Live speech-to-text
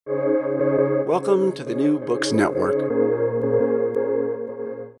Welcome to the New Books Network.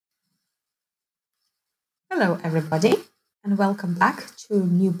 Hello, everybody, and welcome back to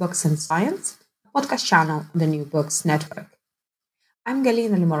New Books and Science, a podcast channel on the New Books Network. I'm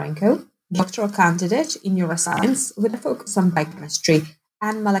Galina Limorenko, doctoral candidate in neuroscience with a focus on biochemistry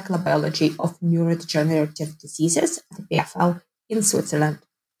and molecular biology of neurodegenerative diseases at the PFL in Switzerland,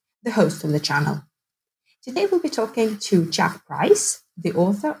 the host of the channel. Today we'll be talking to Jack Price, the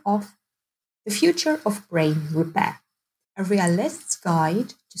author of The Future of Brain Repair, a realist's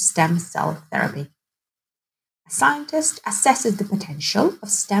guide to stem cell therapy. A scientist assesses the potential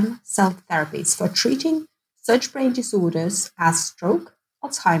of stem cell therapies for treating such brain disorders as stroke,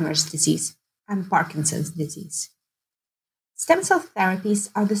 Alzheimer's disease, and Parkinson's disease. Stem cell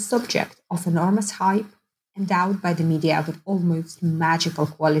therapies are the subject of enormous hype, endowed by the media with almost magical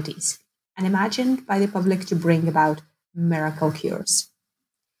qualities, and imagined by the public to bring about miracle cures.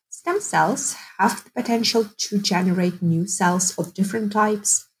 Stem cells have the potential to generate new cells of different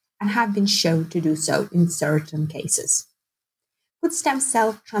types and have been shown to do so in certain cases. Could stem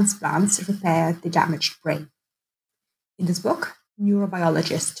cell transplants repair the damaged brain? In this book,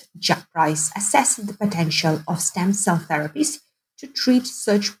 neurobiologist Jack Price assesses the potential of stem cell therapies to treat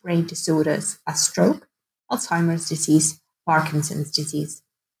such brain disorders as stroke, Alzheimer's disease, Parkinson's disease,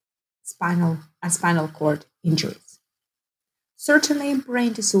 spinal cord injuries. Certainly,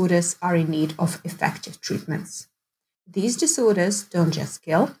 brain disorders are in need of effective treatments. These disorders don't just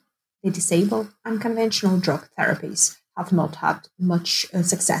kill, they disable, and conventional drug therapies have not had much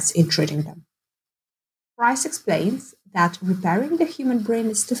success in treating them. Price explains that repairing the human brain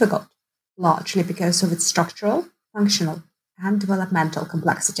is difficult, largely because of its structural, functional, and developmental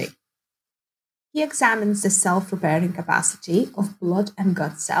complexity. He examines the self-repairing capacity of blood and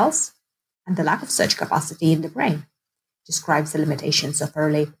gut cells and the lack of such capacity in the brain, describes the limitations of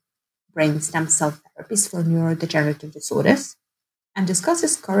early brain stem cell therapies for neurodegenerative disorders, and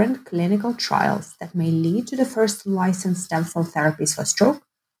discusses current clinical trials that may lead to the first licensed stem cell therapies for stroke,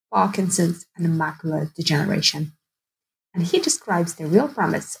 Parkinson's, and macular degeneration. And he describes the real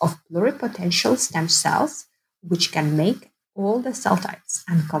promise of pluripotential stem cells, which can make all the cell types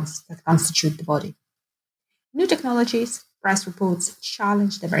that constitute the body. New technologies, Price reports,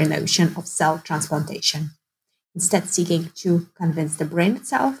 challenge the very notion of cell transplantation, instead seeking to convince the brain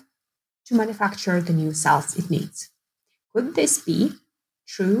itself to manufacture the new cells it needs. Could this be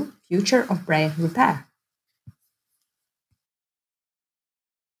true future of brain repair?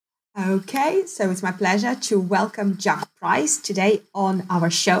 Okay, so it's my pleasure to welcome Jack Price today on our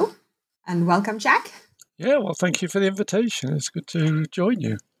show. And welcome, Jack. Yeah, well, thank you for the invitation. It's good to join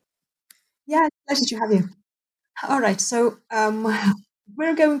you. Yeah, pleasure to have you. All right, so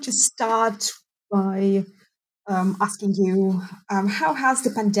we're going to start by asking you, how has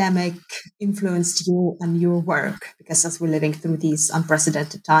the pandemic influenced you and your work? Because as we're living through these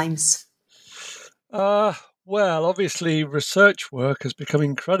unprecedented times. Well, obviously, research work has become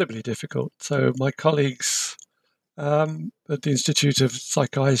incredibly difficult. So my colleagues at the Institute of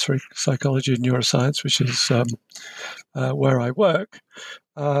Psychology and Neuroscience, which is where I work,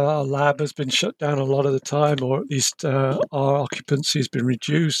 our lab has been shut down a lot of the time, or at least our occupancy has been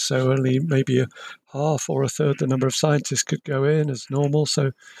reduced. So only maybe a half or a third the number of scientists could go in as normal.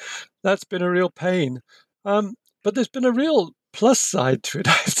 So that's been a real pain. But there's been a real plus side to it,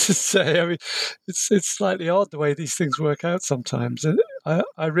 I have to say. I mean, it's slightly odd the way these things work out sometimes.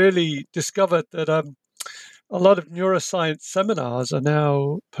 I really discovered that a lot of neuroscience seminars are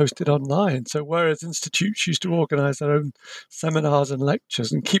now posted online. So whereas institutes used to organize their own seminars and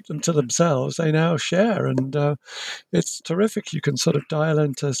lectures and keep them to themselves, they now share. And it's terrific. You can sort of dial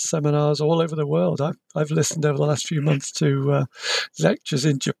into seminars all over the world. I've listened over the last few months to lectures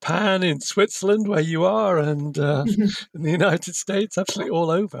in Japan, in Switzerland, where you are, and in the United States, absolutely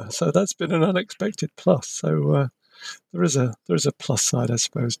all over. So that's been an unexpected plus. So there is a plus side, I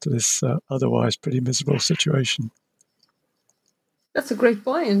suppose, to this otherwise pretty miserable situation. That's a great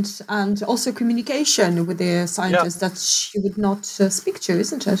point. And also communication with the scientists that you would not speak to,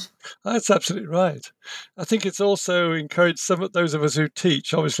 isn't it? That's absolutely right. I think it's also encouraged some of those of us who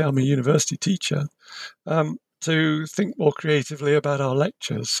teach, obviously I'm a university teacher, to think more creatively about our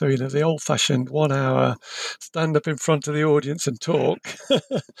lectures. So, the old-fashioned 1 hour stand up in front of the audience and talk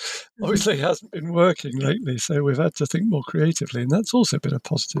obviously hasn't been working lately. So we've had to think more creatively, and that's also been a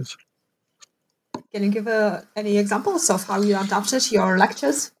positive. Can you give any examples of how you adapted your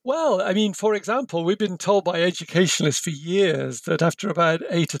lectures? Well, I mean, for example, we've been told by educationalists for years that after about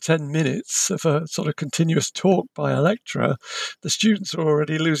 8 or 10 minutes of a sort of continuous talk by a lecturer, the students are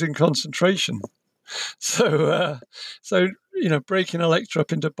already losing concentration. So, breaking a lecture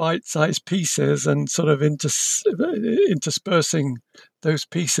up into bite-sized pieces and sort of interspersing those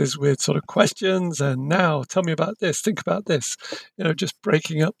pieces with sort of questions, and now tell me about this, think about this, just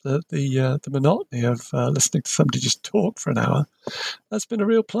breaking up the monotony of listening to somebody just talk for an hour. That's been a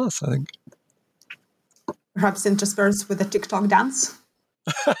real plus, I think. Perhaps interspersed with a TikTok dance.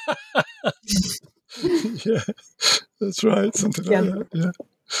 Yeah, that's right, something like that. Yeah,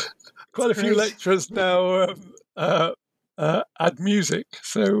 quite a few lecturers now add music,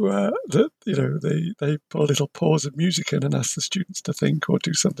 so that they put a little pause of music in and ask the students to think or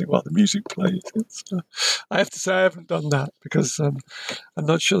do something while the music plays. I have to say I haven't done that because I'm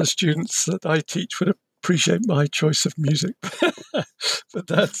not sure the students that I teach would appreciate my choice of music. But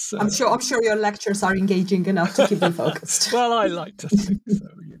that's I'm sure your lectures are engaging enough to keep them focused. Well, I like to think so,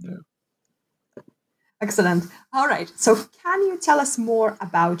 Excellent. All right. So can you tell us more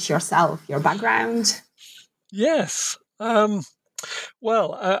about yourself, your background? Yes.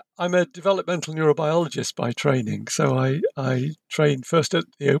 Well, I'm a developmental neurobiologist by training. So I trained first at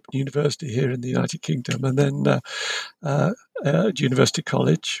the Open University here in the United Kingdom, and then at University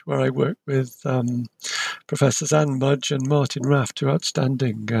College, where I worked with Professors Anne Mudge and Martin Raff, two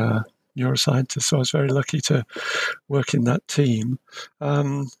outstanding neuroscientists. So I was very lucky to work in that team.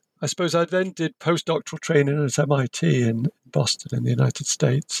 I suppose I then did postdoctoral training at MIT in Boston in the United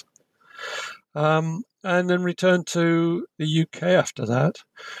States. And then returned to the UK after that.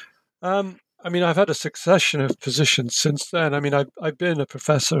 I've had a succession of positions since then. I've been a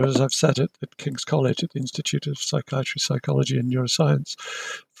professor, as I've said, at King's College at the Institute of Psychiatry, Psychology and Neuroscience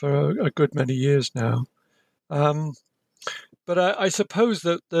for a good many years now. But I suppose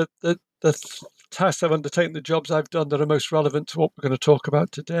that the tasks I've undertaken, the jobs I've done that are most relevant to what we're going to talk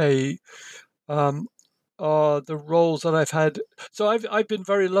about today, are the roles that I've had. So I've been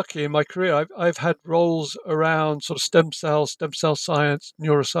very lucky in my career. I've had roles around sort of stem cell science,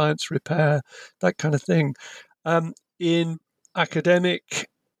 neuroscience, repair, that kind of thing, in academic,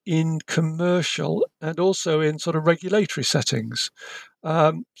 in commercial, and also in sort of regulatory settings.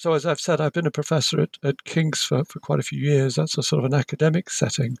 So as I've said, I've been a professor at King's for quite a few years. That's a sort of an academic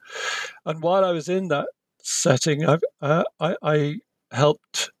setting. And while I was in that setting, I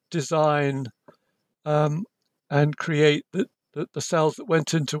helped design and create the cells that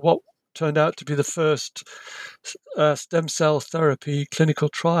went into what turned out to be the first stem cell therapy clinical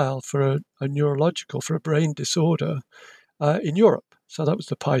trial for a brain disorder in Europe. So that was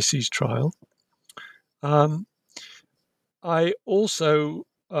the Pisces trial. I also,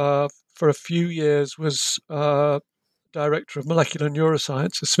 for a few years, was director of molecular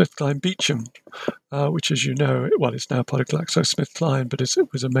neuroscience at SmithKline Beecham, which, as you know, it's now part of GlaxoSmithKline, but it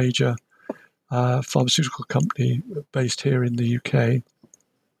was a major pharmaceutical company based here in the UK.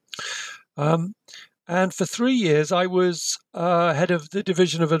 And for 3 years, I was head of the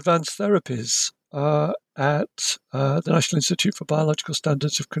Division of Advanced Therapies at the National Institute for Biological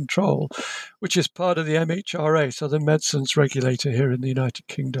Standards of Control, which is part of the MHRA, so the medicines regulator here in the United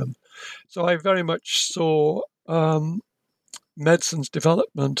Kingdom. So I very much saw medicines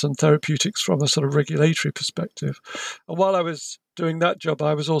development and therapeutics from a sort of regulatory perspective. And while I was doing that job,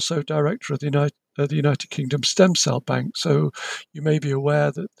 I was also director of the United Kingdom Stem Cell Bank. So you may be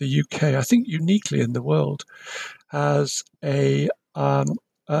aware that the UK, I think uniquely in the world, has a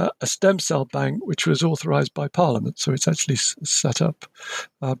stem cell bank which was authorised by Parliament. So it's actually set up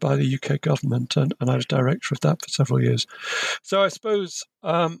by the UK government, and I was director of that for several years. So I suppose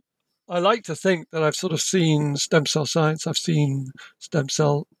I like to think that I've sort of seen stem cell science, I've seen stem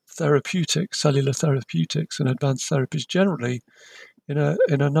cell therapeutics, cellular therapeutics and advanced therapies generally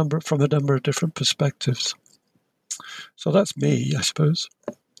from a number of different perspectives. So that's me, I suppose.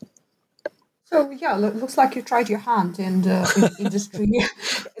 So yeah, looks like you tried your hand in the industry,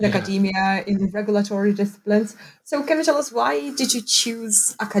 in academia, in regulatory disciplines. So can you tell us, why did you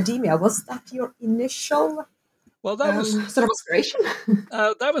choose academia? Was that your initial that was sort of aspiration?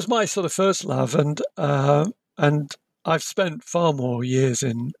 That was my sort of first love, and I've spent far more years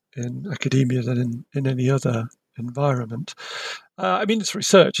in academia than in any other environment. It's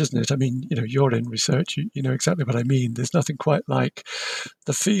research, isn't it? You're in research, you know exactly what I mean. There's nothing quite like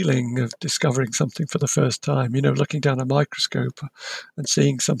the feeling of discovering something for the first time, looking down a microscope and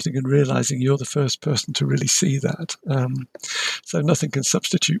seeing something and realizing you're the first person to really see that. So nothing can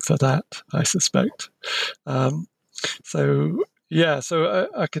substitute for that, I suspect. So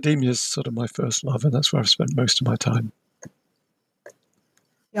academia is sort of my first love, and that's where I've spent most of my time.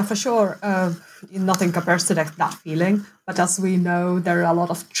 Yeah, for sure. Nothing compares to that feeling. But as we know, there are a lot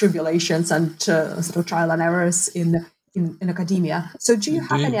of tribulations and sort of trial and errors in in academia. So do you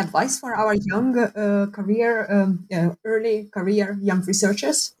have any Indeed. advice for our young early career young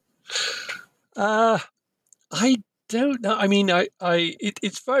researchers? I don't know. I mean,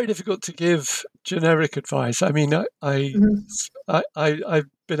 it's very difficult to give generic advice. I mean, Mhm. I've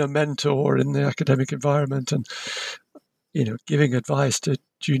been a mentor in the academic environment, and giving advice to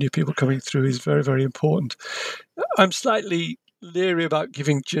junior people coming through is very, very important. I'm slightly leery about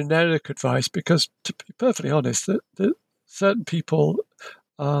giving generic advice because, to be perfectly honest, that certain people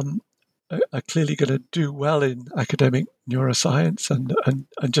are clearly going to do well in academic neuroscience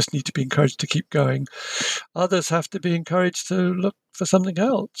and just need to be encouraged to keep going. Others have to be encouraged to look for something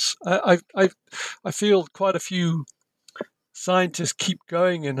else. I feel quite a few scientists keep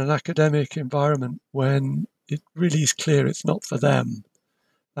going in an academic environment when it really is clear it's not for them.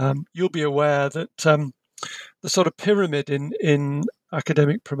 You'll be aware that the sort of pyramid in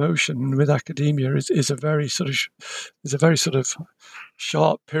academic promotion with academia is a very sort of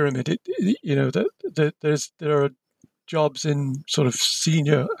sharp pyramid. There are jobs in sort of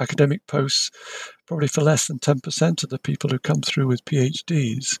senior academic posts probably for less than 10% of the people who come through with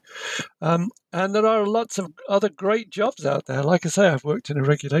PhDs. And there are lots of other great jobs out there. Like I say, I've worked in a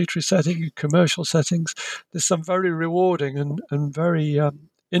regulatory setting, in commercial settings. There's some very rewarding and very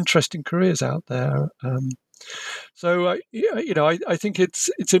interesting careers out there. I think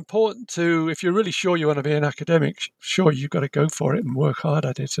it's important to, if you're really sure you want to be an academic, sure, you've got to go for it and work hard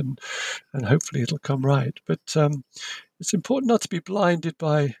at it, and hopefully it'll come right. But it's important not to be blinded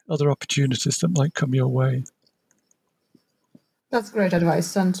by other opportunities that might come your way. That's great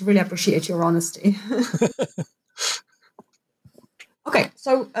advice, and really appreciate your honesty. Okay,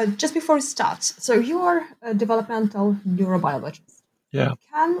 so just before we start, so you are a developmental neurobiologist. Yeah.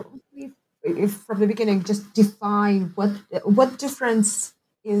 Can we, if from the beginning, just define what difference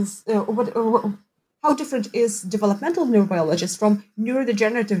is how different is developmental neurobiologist from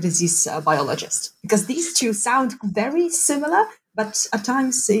neurodegenerative disease biologist? Because these two sound very similar, but at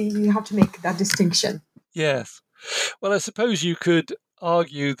times you have to make that distinction. Yes. Well, I suppose you could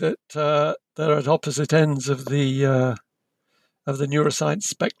argue that they're at opposite ends of the neuroscience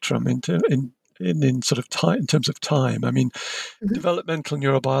spectrum in sort of time, in terms of time. I mean, developmental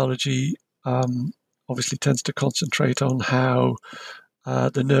neurobiology obviously tends to concentrate on how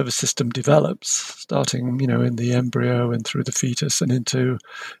the nervous system develops, starting in the embryo and through the fetus and into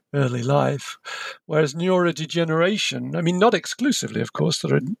early life. Whereas neurodegeneration, I mean, not exclusively, of course,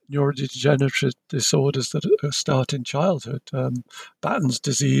 there are neurodegenerative disorders that start in childhood, Batten's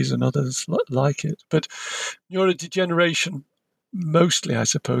disease and others like it. But neurodegeneration mostly, I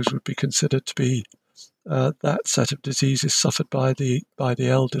suppose, would be considered to be that set of diseases suffered by the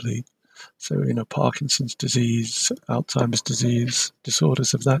elderly. So, Parkinson's disease, Alzheimer's disease,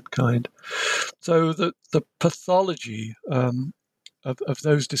 disorders of that kind. So the pathology of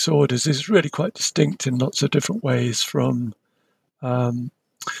those disorders is really quite distinct in lots of different ways from the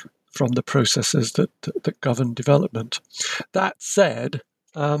processes that govern development. That said,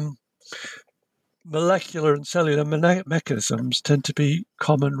 molecular and cellular mechanisms tend to be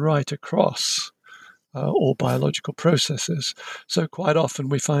common right across all biological processes. So quite often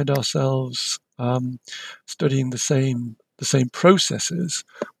we find ourselves studying the same processes,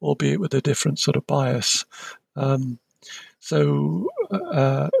 albeit with a different sort of bias. I'm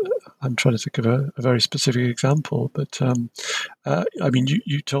trying to think of a very specific example, but I mean,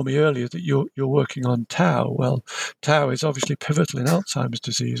 you told me earlier that you're working on tau. Well, tau is obviously pivotal in Alzheimer's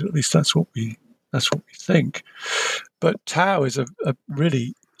disease, or at least that's what we think. But tau is a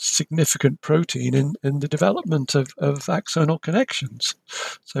really significant protein in the development of axonal connections.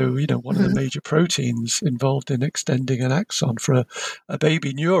 So, one of the major proteins involved in extending an axon for a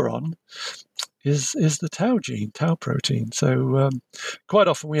baby neuron is the tau gene, tau protein. So quite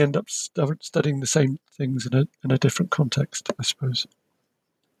often we end up studying the same things in a different context, I suppose.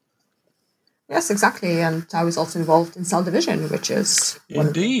 Yes, exactly. And tau is also involved in cell division, which is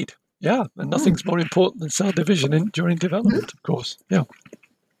indeed. Yeah, and nothing's more important than cell division during development, of course. Yeah.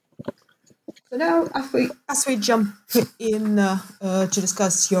 So now, as we jump in to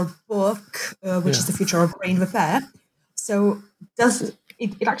discuss your book, which is The Future of Brain Repair, so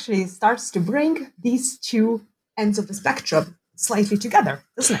it actually starts to bring these two ends of the spectrum slightly together,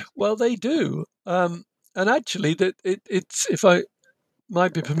 doesn't it? Well, they do. And actually, it's, if I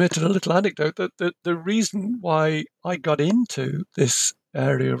might be permitted a little anecdote, that the reason why I got into this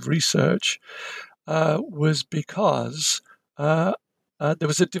area of research was because there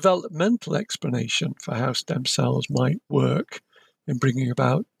was a developmental explanation for how stem cells might work in bringing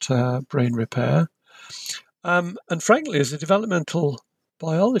about brain repair. And frankly, as a developmental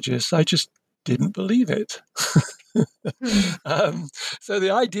biologist, I just didn't believe it. So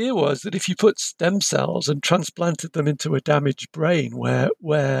the idea was that if you put stem cells and transplanted them into a damaged brain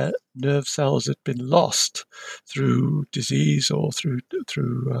where nerve cells had been lost through disease or through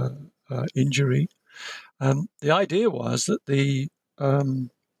injury, the idea was that the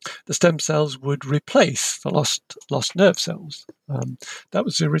stem cells would replace the lost nerve cells. That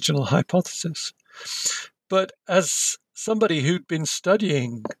was the original hypothesis. But as somebody who'd been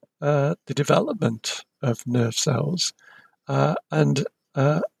studying the development of nerve cells and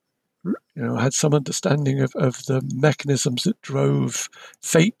had some understanding of the mechanisms that drove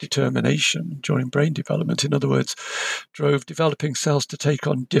fate determination during brain development, in other words, drove developing cells to take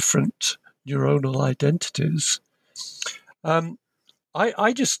on different neuronal identities,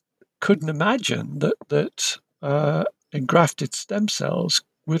 I just couldn't imagine that engrafted stem cells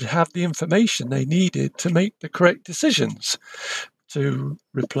would have the information they needed to make the correct decisions to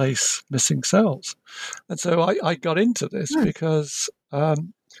replace missing cells. And so I got into this because,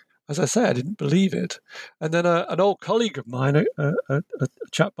 as I say, I didn't believe it. And then an old colleague of mine, a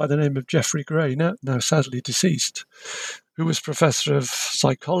chap by the name of Geoffrey Gray, now sadly deceased, who was professor of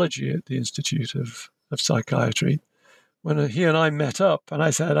psychology at the Institute of Psychiatry, when he and I met up and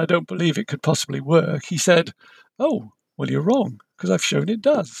I said, I don't believe it could possibly work, he said, oh, well, you're wrong, because I've shown it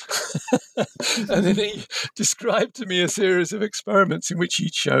does. And then he described to me a series of experiments in which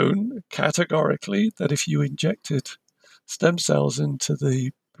he'd shown categorically that if you injected stem cells into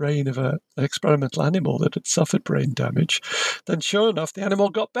the brain of an experimental animal that had suffered brain damage, then sure enough, the animal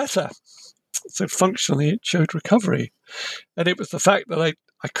got better. So functionally, it showed recovery. And it was the fact that I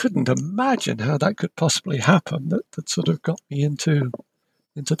couldn't imagine how that could possibly happen that sort of got me into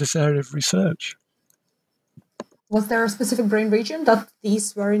this area of research. Was there a specific brain region that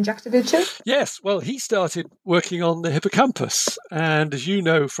these were injected into? Yes. Well, he started working on the hippocampus. And as you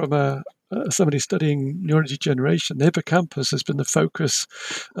know from somebody studying neurodegeneration, the hippocampus has been the focus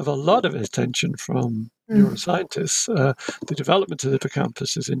of a lot of attention from neuroscientists. The development of the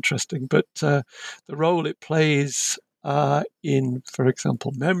hippocampus is interesting, but the role it plays in, for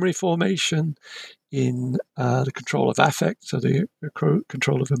example, memory formation, in the control of affect, so the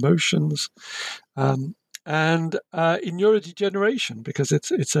control of emotions, and in neurodegeneration, because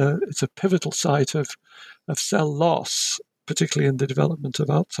it's a pivotal site of cell loss, particularly in the development of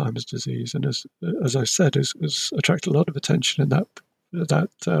Alzheimer's disease, and as I said, has attracted a lot of attention in that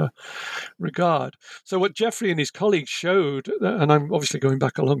regard. So what Geoffrey and his colleagues showed, and I'm obviously going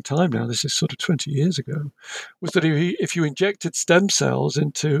back a long time now, this is sort of 20 years ago, was that if you injected stem cells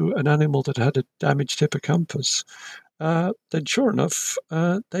into an animal that had a damaged hippocampus, then sure enough,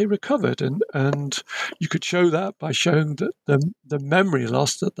 they recovered. And you could show that by showing that the memory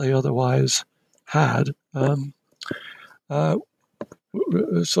loss that they otherwise had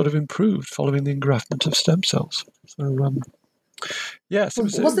sort of improved following the engraftment of stem cells. So, yes.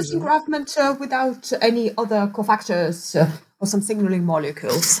 Was this engraftment without any other cofactors or some signaling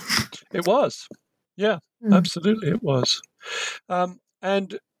molecules? It was. Yeah, absolutely it was.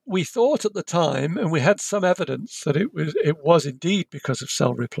 And we thought at the time, and we had some evidence that it was indeed because of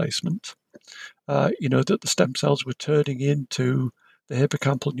cell replacement, that the stem cells were turning into the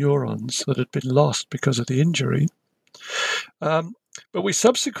hippocampal neurons that had been lost because of the injury. But we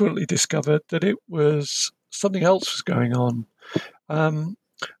subsequently discovered that it was something else was going on. And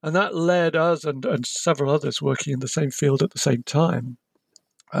that led us and several others working in the same field at the same time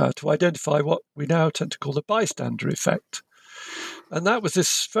to identify what we now tend to call the bystander effect. And that was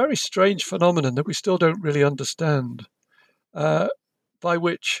this very strange phenomenon that we still don't really understand, by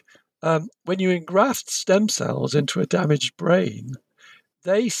which when you engraft stem cells into a damaged brain,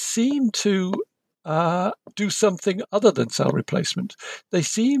 they seem to do something other than cell replacement. They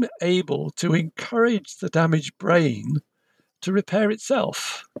seem able to encourage the damaged brain to repair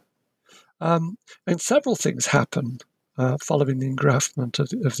itself. And several things happen following the engraftment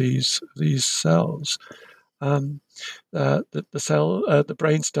of these cells. The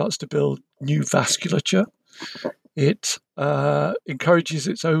brain starts to build new vasculature. It encourages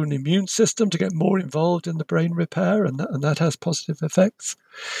its own immune system to get more involved in the brain repair, and that has positive effects.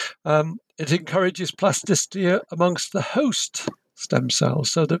 It encourages plasticity amongst the host stem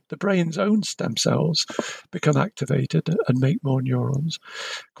cells, so that the brain's own stem cells become activated and make more neurons.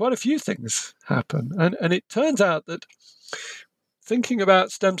 Quite a few things happen, and it turns out that thinking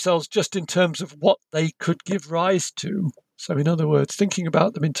about stem cells just in terms of what they could give rise to, so in other words, thinking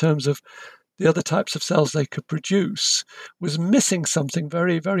about them in terms of the other types of cells they could produce, was missing something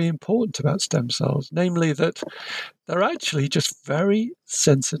very, very important about stem cells, namely that they're actually just very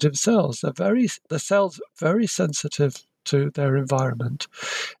sensitive cells. The cells very sensitive to their environment,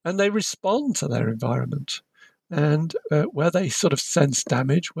 and they respond to their environment. And where they sort of sense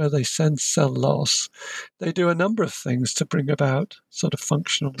damage, where they sense cell loss, they do a number of things to bring about sort of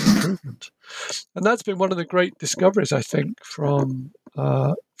functional improvement. And that's been one of the great discoveries, I think, from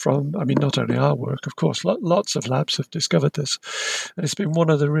not only our work, of course, lots of labs have discovered this. And it's been one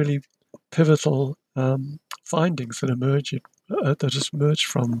of the really pivotal findings that has emerged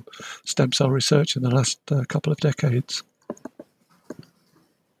from stem cell research in the last couple of decades.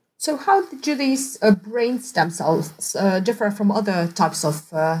 So how do these brain stem cells differ from other types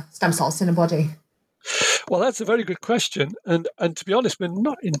of stem cells in the body? Well, that's a very good question. And to be honest, we're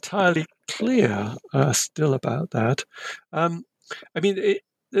not entirely clear still about that. The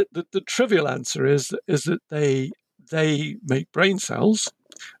trivial answer is that they make brain cells,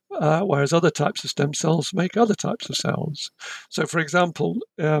 whereas other types of stem cells make other types of cells. So, for example,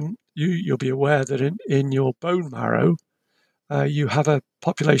 you'll be aware that in your bone marrow, you have a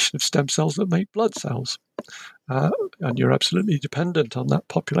population of stem cells that make blood cells. And you're absolutely dependent on that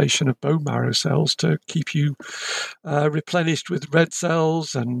population of bone marrow cells to keep you replenished with red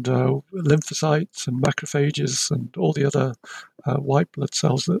cells and lymphocytes and macrophages and all the other white blood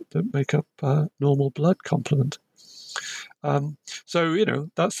cells that make up normal blood complement. So,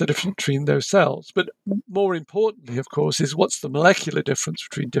 that's the difference between those cells. But more importantly, of course, is what's the molecular difference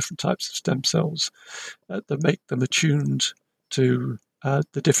between different types of stem cells that make them attuned to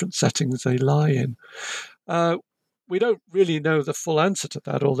the different settings they lie in. We don't really know the full answer to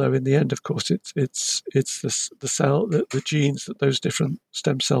that, although in the end, of course, it's the genes that those different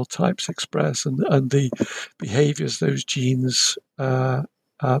stem cell types express and the behaviors those genes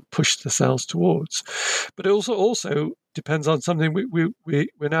push the cells towards. But it also depends on something we're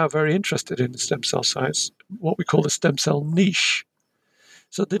now very interested in stem cell science, what we call the stem cell niche.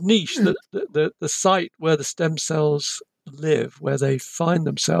 So the niche, the site where the stem cells live, where they find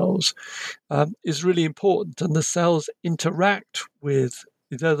themselves, is really important, and the cells interact with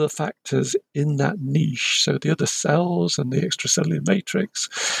the other factors in that niche. So the other cells and the extracellular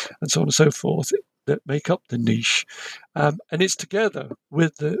matrix, and so on and so forth, that make up the niche, and it's together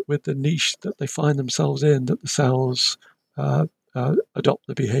with the niche that they find themselves in that the cells adopt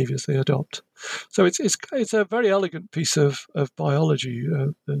the behaviors they adopt. So it's a very elegant piece of biology,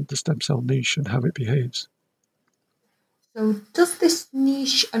 the stem cell niche and how it behaves. So does this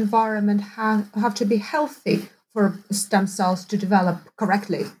niche environment have to be healthy for stem cells to develop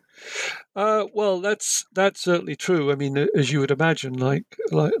correctly? Well, that's certainly true. I mean, as you would imagine, like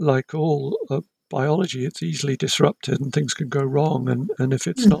all biology, it's easily disrupted and things can go wrong. And if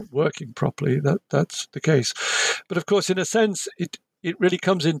it's not working properly, that's the case. But of course, in a sense, it really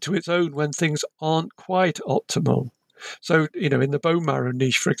comes into its own when things aren't quite optimal. So, in the bone marrow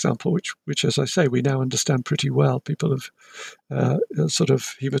niche, for example, which, as I say, we now understand pretty well. People have sort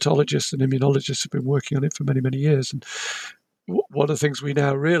of hematologists and immunologists have been working on it for many, many years. And one of the things we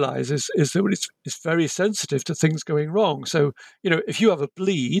now realize is that it's very sensitive to things going wrong. So, if you have a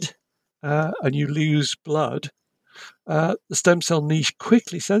bleed and you lose blood, the stem cell niche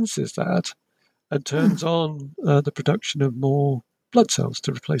quickly senses that and turns on the production of more blood cells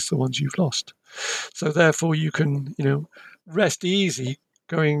to replace the ones you've lost. So therefore you can, rest easy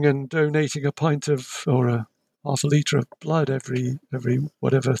going and donating a pint of or a half a litre of blood every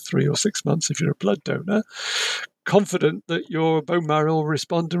whatever 3 or 6 months if you're a blood donor, confident that your bone marrow will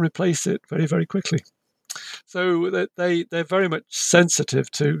respond and replace it very, very quickly. So they're very much sensitive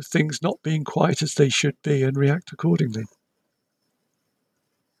to things not being quite as they should be and react accordingly.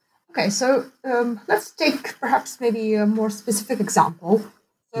 Okay, so let's take perhaps maybe a more specific example.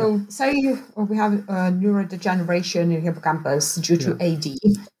 So say we have neurodegeneration in hippocampus due to AD,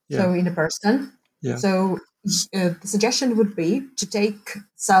 so in a person. Yeah. So the suggestion would be to take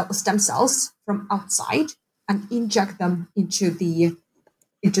stem cells from outside and inject them into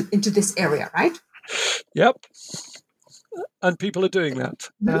this area, right? Yep. And people are doing that.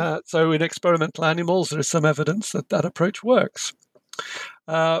 So in experimental animals, there is some evidence that approach works.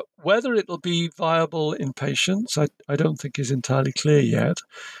 Whether it'll be viable in patients, I don't think is entirely clear yet.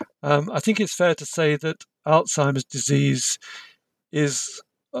 I think it's fair to say that Alzheimer's disease is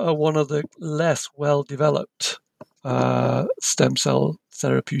one of the less well-developed stem cell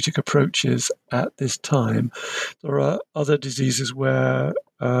therapeutic approaches at this time. There are other diseases where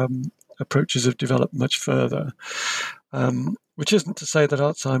approaches have developed much further, which isn't to say that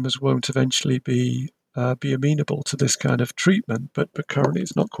Alzheimer's won't eventually be amenable to this kind of treatment, but currently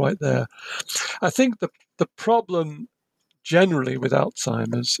it's not quite there. I think the problem generally with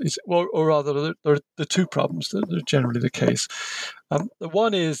Alzheimer's is, or rather, there are the two problems that are generally the case. The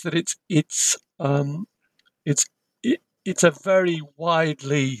one is that it's a very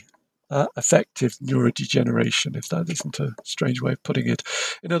widely effective neurodegeneration, if that isn't a strange way of putting it.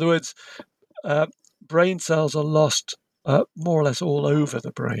 In other words, brain cells are lost more or less all over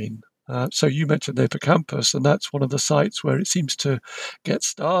the brain. So you mentioned the hippocampus, and that's one of the sites where it seems to get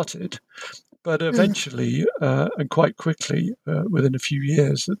started. But eventually, and quite quickly, within a few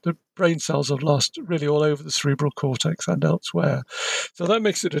years, the brain cells are lost really all over the cerebral cortex and elsewhere. So that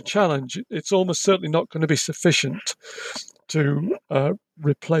makes it a challenge. It's almost certainly not going to be sufficient to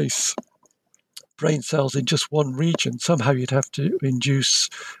replace brain cells in just one region. Somehow you'd have to induce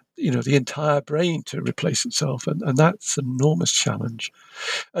the entire brain to replace itself, and that's an enormous challenge.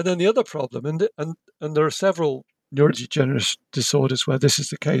 And then the other problem, and there are several neurodegenerative disorders where this is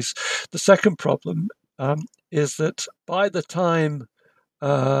the case. The second problem is that by the time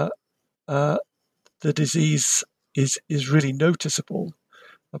the disease is really noticeable,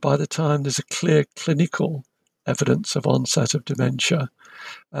 by the time there's a clear clinical evidence of onset of dementia,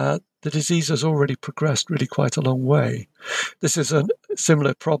 the disease has already progressed really quite a long way. This is a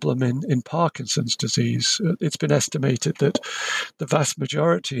similar problem in Parkinson's disease. It's been estimated that the vast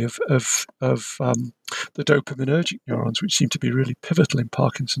majority of the dopaminergic neurons, which seem to be really pivotal in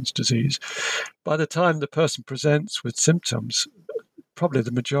Parkinson's disease, by the time the person presents with symptoms, probably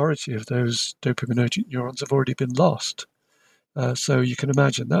the majority of those dopaminergic neurons have already been lost. So you can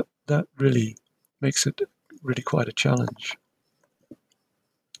imagine that really makes it really quite a challenge.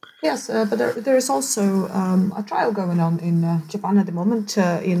 Yes, but there is also a trial going on in Japan at the moment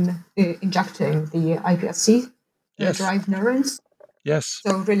in injecting the iPSC derived neurons. Yes.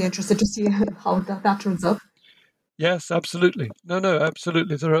 So really interested to see how that turns out. Yes, absolutely. No,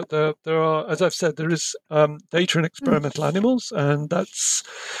 absolutely. There are, as I've said, there is data in experimental animals, and that's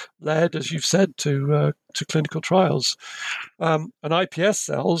led, as you've said, to clinical trials. And iPS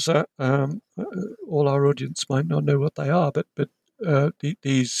cells, all our audience might not know what they are, but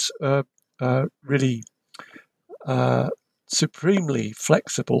these really supremely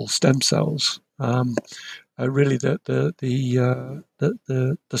flexible stem cells are really the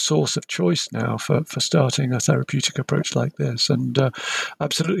source of choice now for starting a therapeutic approach like this. And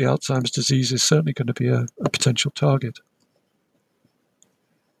absolutely, Alzheimer's disease is certainly going to be a potential target.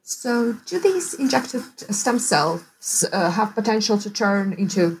 So, do these injected stem cells have potential to turn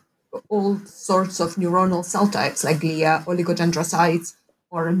into all sorts of neuronal cell types, like glia, oligodendrocytes,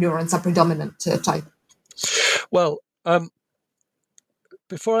 or neurons are predominant type? Well,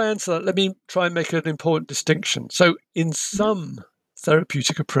 before I answer that, let me try and make an important distinction. So in some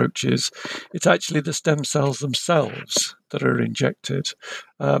therapeutic approaches, it's actually the stem cells themselves that are injected.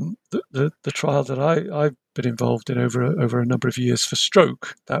 The trial that I've been involved in over a number of years for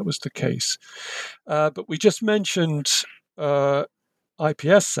stroke, that was the case. But we just mentioned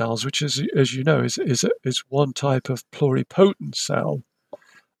iPS cells, which is, as you know, is one type of pluripotent cell.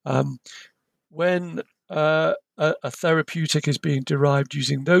 When a therapeutic is being derived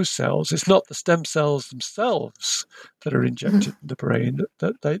using those cells, it's not the stem cells themselves that are injected in the brain.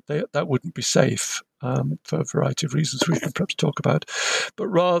 That wouldn't be safe for a variety of reasons we can perhaps talk about. But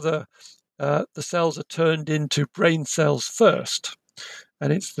rather, the cells are turned into brain cells first.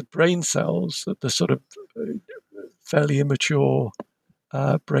 And it's the brain cells, the sort of fairly immature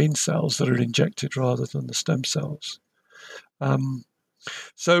brain cells that are injected rather than the stem cells.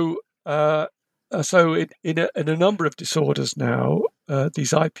 So in a number of disorders now,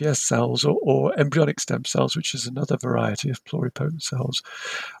 these iPS cells or embryonic stem cells, which is another variety of pluripotent cells,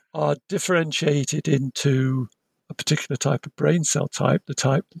 are differentiated into a particular type of brain cell type, the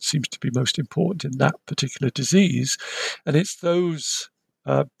type that seems to be most important in that particular disease. And it's those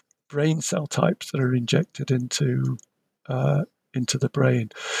brain cell types that are injected into the brain.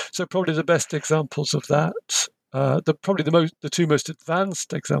 So probably the best examples of that, the two most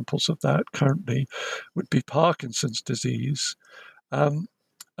advanced examples of that currently would be Parkinson's disease, and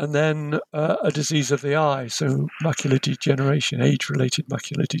then a disease of the eye, so macular degeneration, age-related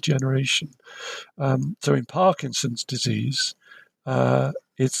macular degeneration. So in Parkinson's disease,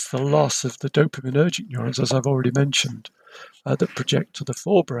 it's the loss of the dopaminergic neurons, as I've already mentioned, that project to the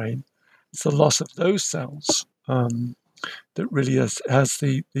forebrain. It's the loss of those cells that really has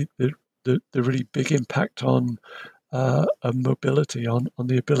the really big impact on mobility, on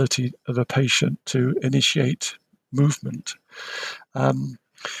the ability of a patient to initiate movement. And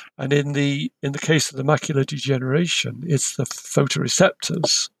in the case of the macular degeneration, it's the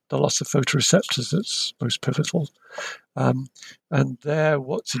photoreceptors, the loss of photoreceptors that's most pivotal. And there,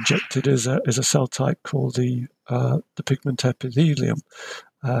 what's injected is a cell type called the pigment epithelium,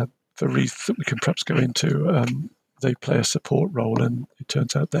 for reasons that we can perhaps go into they play a support role, and it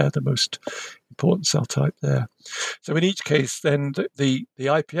turns out they're the most important cell type there. So in each case, then the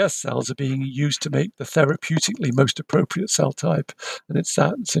iPS cells are being used to make the therapeutically most appropriate cell type, and it's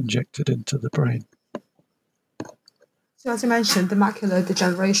that's injected into the brain. So as you mentioned, the macular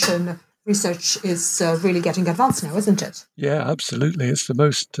degeneration research is really getting advanced now, isn't it? Yeah, absolutely. It's the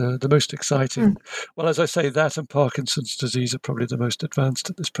most exciting. Well, as I say, that and Parkinson's disease are probably the most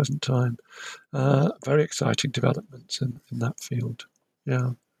advanced at this present time. Very exciting developments in that field.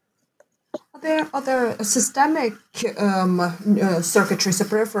 Yeah. Are there other systemic circuitry, so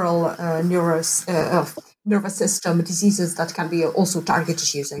peripheral nervous system diseases that can be also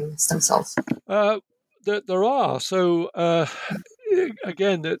targeted using stem cells? There are. So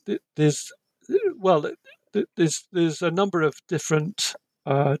again, there's a number of different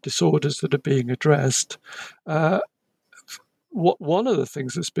disorders that are being addressed. One of the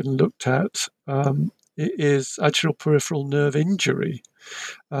things that's been looked at is atrial peripheral nerve injury.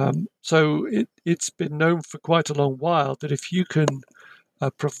 So it's been known for quite a long while that if you can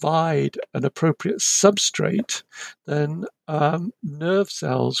provide an appropriate substrate, then nerve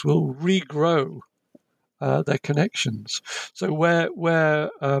cells will regrow their connections. So where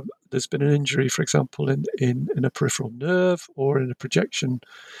there's been an injury, for example, in a peripheral nerve or in a projection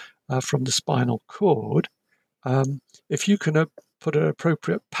from the spinal cord, if you can put an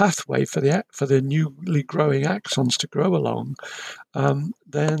appropriate pathway for the newly growing axons to grow along,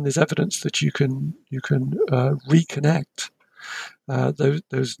 then there's evidence that you can reconnect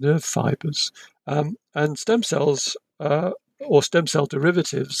those nerve fibers, and stem cells or stem cell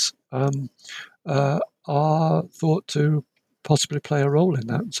derivatives are thought to possibly play a role in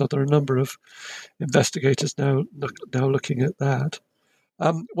that. So there are a number of investigators now looking at that.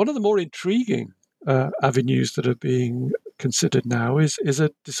 One of the more intriguing avenues that are being considered now is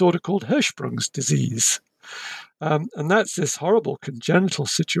a disorder called Hirschsprung's disease. And that's this horrible congenital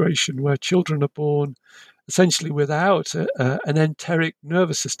situation where children are born essentially without an enteric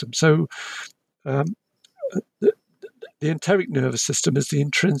nervous system. So the enteric nervous system is the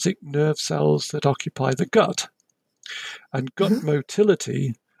intrinsic nerve cells that occupy the gut. And gut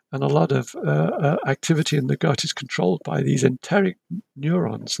motility and a lot of activity in the gut is controlled by these enteric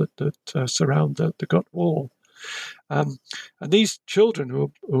neurons that surround the gut wall. And these children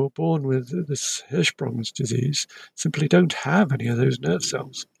who are born with this Hirschsprung's disease simply don't have any of those nerve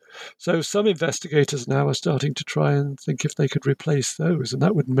cells. So some investigators now are starting to try and think if they could replace those, and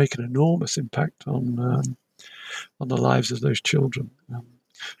that would make an enormous impact on the lives of those children.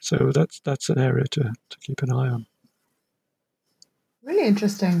 So that's an area to keep an eye on. Really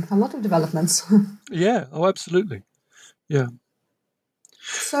interesting. A lot of developments. Yeah. Oh, absolutely. Yeah.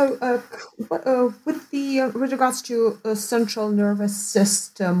 So, with regards to central nervous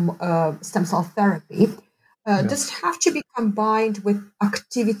system stem cell therapy, does it have to be combined with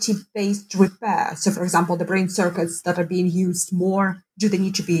activity-based repair? So, for example, the brain circuits that are being used more, do they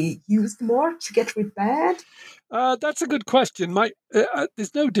need to be used more to get repaired? That's a good question.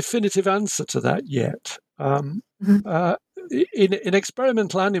 There's no definitive answer to that yet. In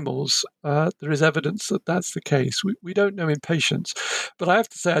experimental animals, there is evidence that that's the case. We don't know in patients, but I have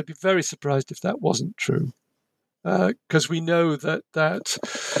to say I'd be very surprised if that wasn't true, because we know that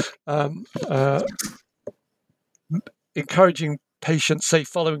encouraging patients, say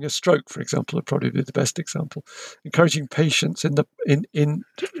following a stroke, for example, would probably be the best example. Encouraging patients in the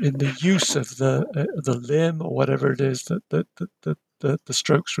use of the limb or whatever it is that the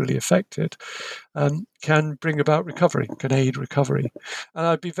stroke's really affected, can bring about recovery, can aid recovery. And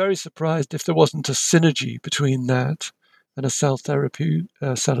I'd be very surprised if there wasn't a synergy between that and a cell therapy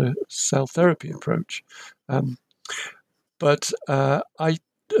approach. But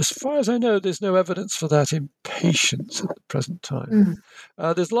as far as I know, there's no evidence for that in patients at the present time.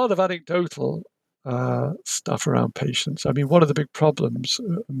 There's a lot of anecdotal stuff around patients. I mean, one of the big problems,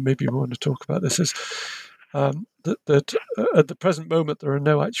 maybe we want to talk about this, is that at the present moment there are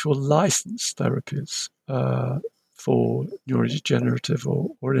no actual licensed therapies for neurodegenerative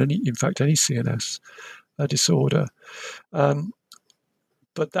or any CNS disorder.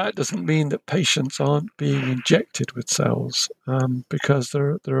 But that doesn't mean that patients aren't being injected with cells, because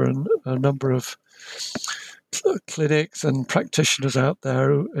there are a number of clinics and practitioners out there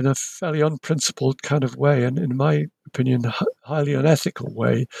who, in a fairly unprincipled kind of way, and in my opinion, highly unethical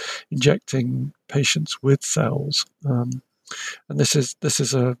way, injecting patients with cells. And this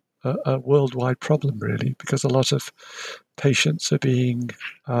is a worldwide problem, really, because a lot of patients are being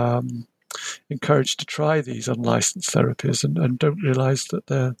encouraged to try these unlicensed therapies and don't realize that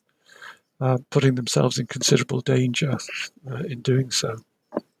they're putting themselves in considerable danger in doing so.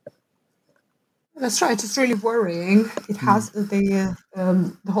 That's right. It's really worrying. It has the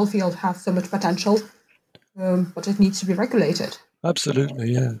whole field has so much potential, but it needs to be regulated.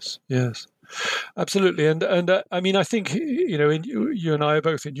 Absolutely, yes, absolutely. And I mean, I think you and I are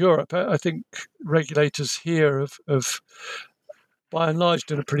both in Europe. I think regulators here have by and large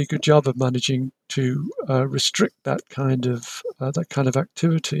done a pretty good job of managing to restrict that kind of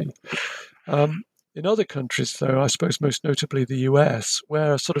activity. In other countries, though, I suppose most notably the US,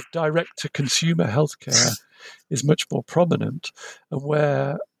 where sort of direct-to-consumer healthcare is much more prominent, and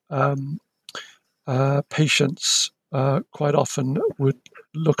where patients quite often would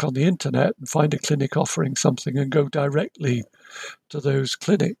look on the internet and find a clinic offering something and go directly to those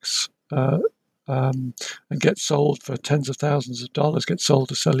clinics and get sold for tens of thousands of dollars, get sold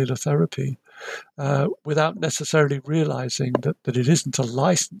to cellular therapy without necessarily realizing that it isn't a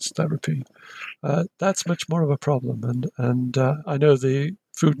licensed therapy. That's much more of a problem. And I know the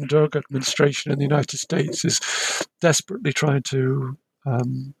Food and Drug Administration in the United States is desperately trying to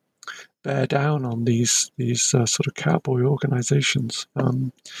bear down on these sort of cowboy organizations,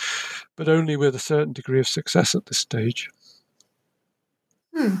 but only with a certain degree of success at this stage.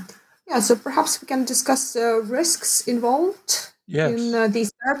 Yeah, so perhaps we can discuss risks involved in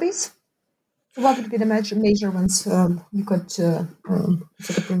these therapies. So what would be the major ones you could bring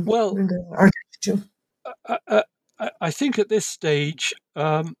the argument to? I think at this stage,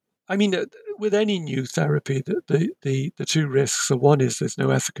 I mean, with any new therapy, the two risks are: one is there's no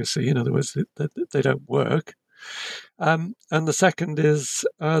efficacy, in other words, that they don't work, and the second is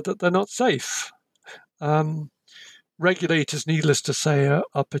that they're not safe. Regulators, needless to say,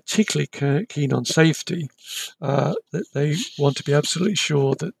 are particularly keen on safety. That they want to be absolutely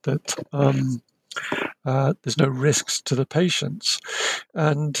sure that there's no risks to the patients.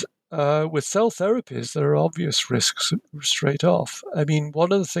 And with cell therapies, there are obvious risks straight off. I mean,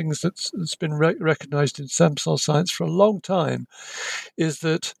 one of the things that's been recognized in stem cell science for a long time is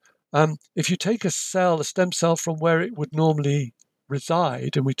that if you take a stem cell from where it would normally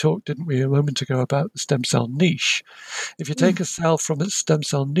reside, and we talked, didn't we, a moment ago about the stem cell niche. If you take a cell from its stem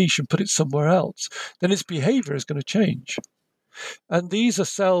cell niche and put it somewhere else, then its behavior is going to change. And these are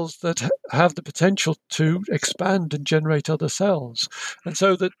cells that have the potential to expand and generate other cells. And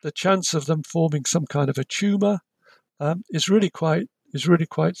so that the chance of them forming some kind of a tumor is really quite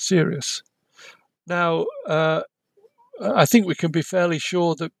serious. Now, I think we can be fairly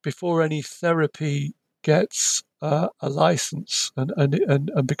sure that before any therapy gets a license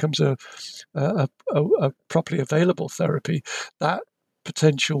and becomes a properly available therapy, that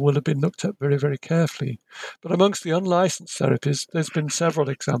potential will have been looked at very, very carefully. But amongst the unlicensed therapies, there's been several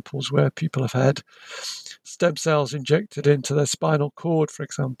examples where people have had stem cells injected into their spinal cord, for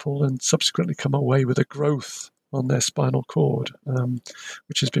example, and subsequently come away with a growth on their spinal cord,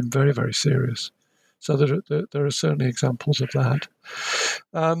 which has been very, very serious. So there are certainly examples of that.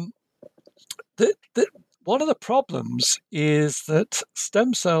 One of the problems is that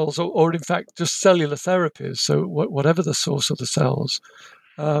stem cells, or in fact just cellular therapies, so whatever the source of the cells,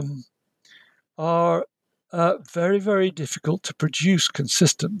 are very, very difficult to produce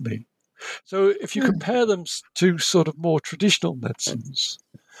consistently. So if you compare them to sort of more traditional medicines,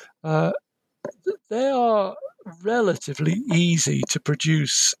 they are relatively easy to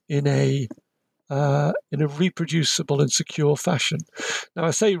produce in a reproducible and secure fashion. Now,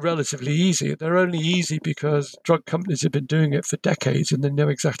 I say relatively easy. They're only easy because drug companies have been doing it for decades and they know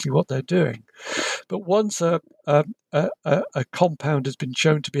exactly what they're doing. But once a compound has been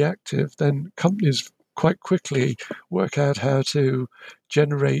shown to be active, then companies quite quickly work out how to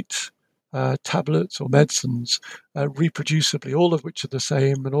generate tablets or medicines reproducibly, all of which are the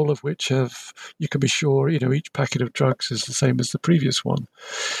same and all of which have, you can be sure, each packet of drugs is the same as the previous one.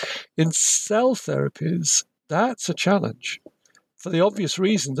 In cell therapies, that's a challenge for the obvious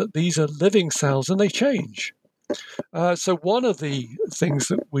reason that these are living cells and they change. So one of the things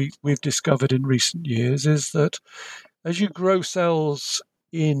that we've discovered in recent years is that as you grow cells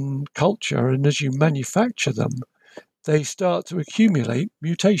in culture and as you manufacture them, they start to accumulate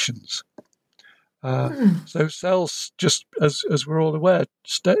mutations. So cells, just as we're all aware,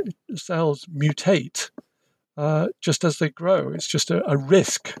 cells mutate just as they grow. It's just a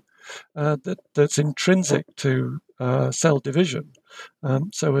risk that's intrinsic to cell division.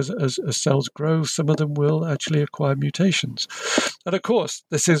 So as cells grow, some of them will actually acquire mutations. And of course,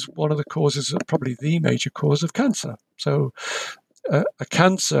 this is one of the causes, probably the major cause of cancer. So a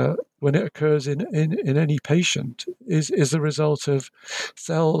cancer, when it occurs in any patient, is the result of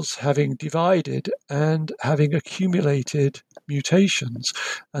cells having divided and having accumulated mutations,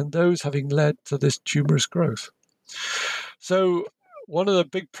 and those having led to this tumorous growth. So one of the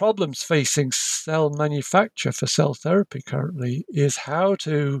big problems facing cell manufacture for cell therapy currently is how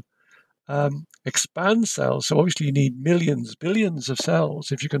to expand cells. So obviously you need millions, billions of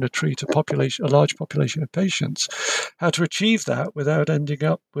cells if you're going to treat a large population of patients. How to achieve that without ending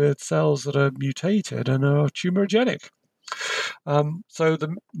up with cells that are mutated and are tumorigenic. So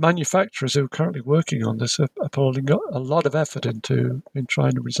the manufacturers who are currently working on this are putting a lot of effort in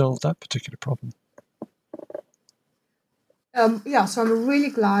trying to resolve that particular problem. So I'm really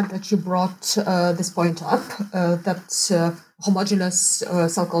glad that you brought this point up, that homogeneous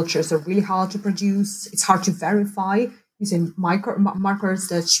cell cultures are really hard to produce. It's hard to verify using markers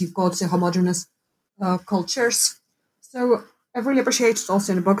that you've got homogeneous cultures. So I really appreciate it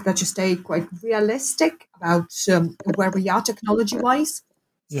also in the book that you stay quite realistic about where we are technology-wise.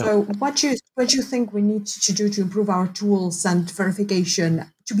 Yeah. So what do you think we need to do to improve our tools and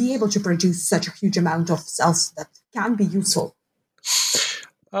verification to be able to produce such a huge amount of cells that can be useful?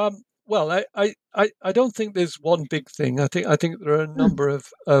 Well, I don't think there's one big thing. I think there are a number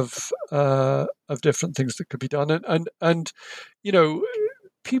of different things that could be done, and you know,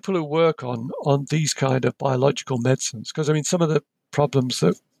 people who work on these kind of biological medicines, because I mean, some of the problems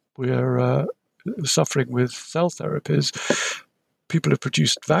that we're suffering with cell therapies, people who've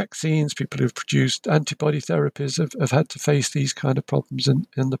produced vaccines, people who've produced antibody therapies have had to face these kind of problems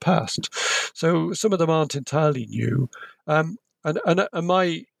in the past. So some of them aren't entirely new. And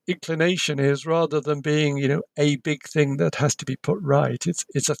my inclination is, rather than being, a big thing that has to be put right, it's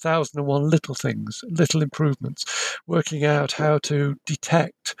 1,001 little things, little improvements, working out how to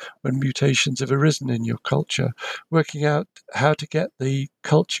detect when mutations have arisen in your culture, working out how to get the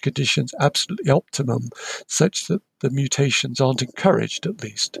culture conditions absolutely optimum, such that the mutations aren't encouraged, at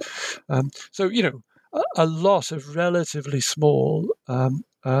least. So a lot of relatively small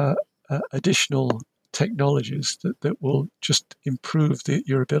additional technologies that will just improve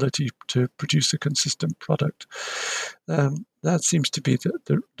your ability to produce a consistent product. That seems to be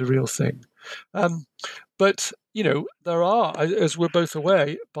the real thing. But there are, as we're both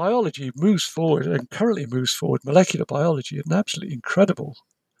aware, biology moves forward and currently moves forward, molecular biology, at an absolutely incredible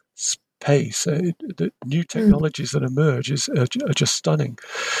pace. The new technologies that emerge are just stunning.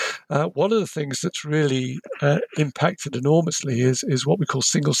 One of the things that's really impacted enormously is what we call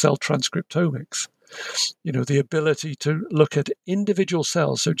single-cell transcriptomics. The ability to look at individual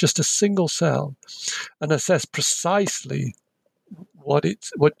cells, so just a single cell, and assess precisely what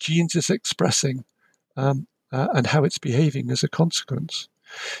genes it's expressing and how it's behaving as a consequence.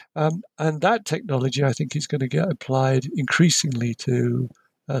 And that technology, I think, is going to get applied increasingly to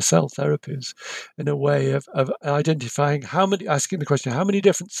cell therapies in a way of identifying asking the question, how many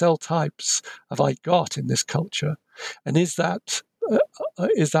different cell types have I got in this culture? And is that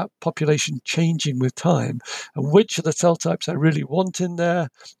population changing with time? And which are the cell types I really want in there?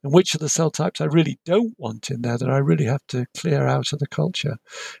 And which are the cell types I really don't want in there that I really have to clear out of the culture?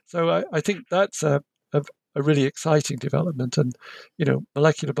 So I think that's a really exciting development, and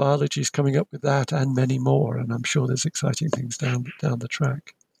molecular biology is coming up with that and many more, and I'm sure there's exciting things down the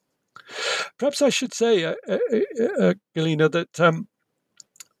track. Perhaps I should say, Galina, that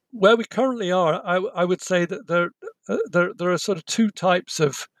where we currently are, I would say that there are sort of two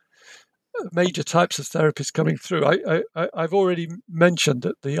major types of therapies coming through. I've already mentioned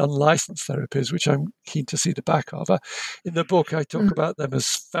that the unlicensed therapies, which I'm keen to see the back of. In the book, I talk about them as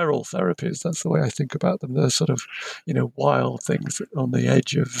feral therapies. That's the way I think about them. They're sort of, wild things on the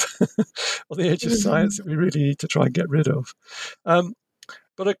edge of science that we really need to try and get rid of.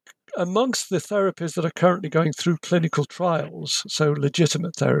 But amongst the therapies that are currently going through clinical trials, so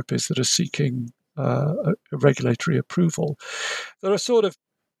legitimate therapies that are seeking a regulatory approval, there are sort of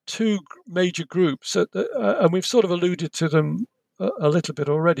two major groups, and we've sort of alluded to them a little bit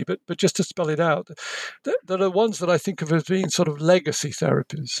already, but just to spell it out, there are ones that I think of as being sort of legacy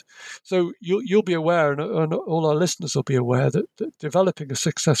therapies. So you'll be aware, and all our listeners will be aware, that developing a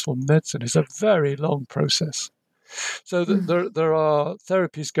successful medicine is a very long process. So there are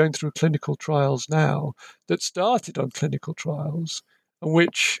therapies going through clinical trials now that started on clinical trials, and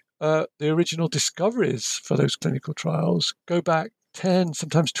which the original discoveries for those clinical trials go back 10,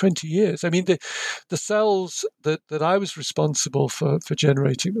 sometimes 20 years. I mean, the cells that I was responsible for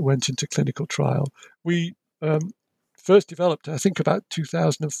generating that went into clinical trial, we first developed, I think, about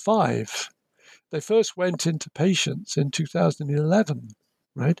 2005. They first went into patients in 2011,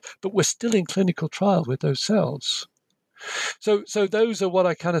 right? But we're still in clinical trial with those cells. So those are what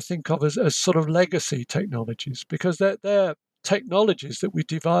I kind of think of as sort of legacy technologies, because they're technologies that we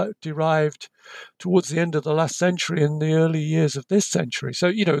derived towards the end of the last century and the early years of this century.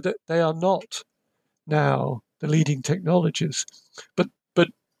 So, that they are not now leading technologies. But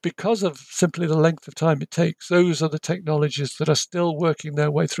because of simply the length of time it takes, those are the technologies that are still working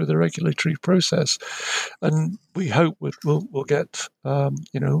their way through the regulatory process, and we hope we'll get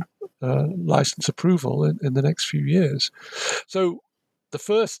license approval in the next few years. So the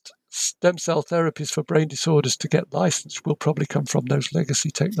first stem cell therapies for brain disorders to get licensed will probably come from those legacy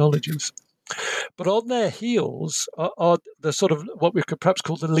technologies. But on their heels are the sort of what we could perhaps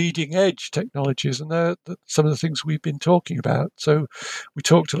call the leading edge technologies, and they're some of the things we've been talking about. So we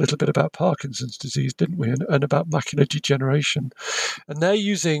talked a little bit about Parkinson's disease, didn't we, and about macular degeneration. And they're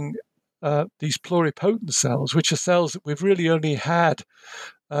using these pluripotent cells, which are cells that we've really only had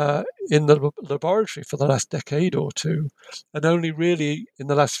in the laboratory for the last decade or two, and only really in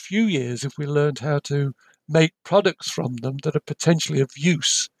the last few years have we learned how to make products from them that are potentially of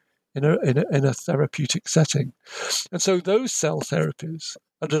use in a therapeutic setting. And so those cell therapies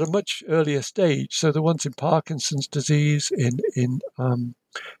are at a much earlier stage. So the ones in Parkinson's disease, in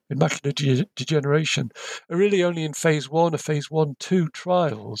macular degeneration, are really only in phase 1 or phase 1/2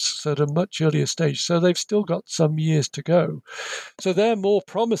 trials, so at a much earlier stage. So they've still got some years to go. So they're more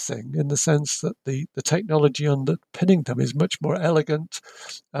promising in the sense that the technology underpinning them is much more elegant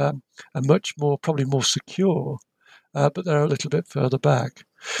and much more, probably more secure, but they're a little bit further back.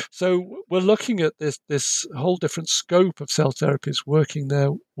 So we're looking at this whole different scope of cell therapies working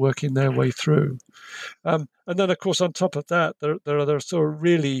their way through. And then, of course, on top of that, there are sort of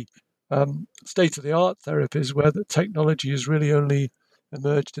really state-of-the-art therapies where the technology has really only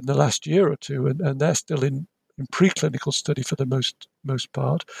emerged in the last year or two, and they're still in preclinical study for the most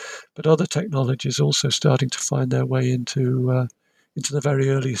part. But other technologies also starting to find their way into the very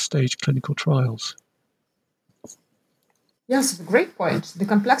earliest stage clinical trials. Yes, it's a great point. The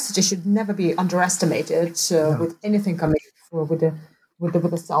complexity should never be underestimated with anything coming through with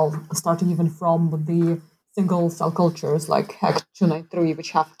the cell, starting even from the single cell cultures like HEC293,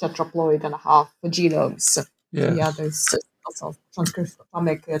 which have tetraploid and a half genomes. Yeah. There's also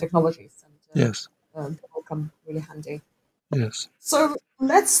transcriptomic technologies, and Yes. they will come really handy. Yes. So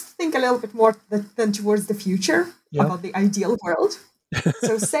let's think a little bit more than towards the future about the ideal world.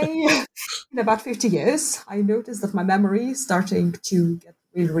 So say in about 50 years, I notice that my memory is starting to get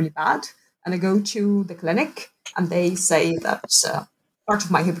really, really bad. And I go to the clinic and they say that part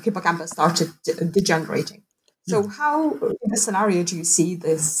of my hippocampus started degenerating. So how, in this scenario, do you see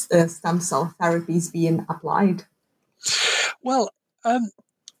this stem cell therapies being applied? Well,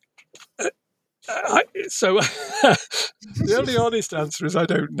 so the only honest answer is I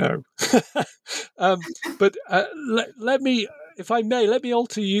don't know. But let me, if I may, let me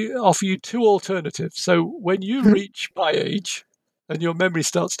offer you two alternatives. So when you reach my age and your memory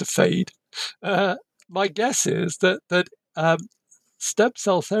starts to fade, my guess is that stem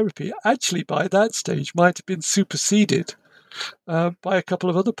cell therapy actually by that stage might have been superseded by a couple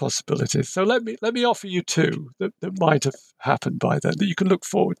of other possibilities. So let me offer you two that might have happened by then that you can look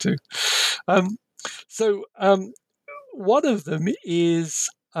forward to. So one of them is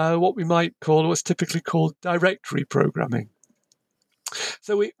what we might call, what's typically called direct reprogramming.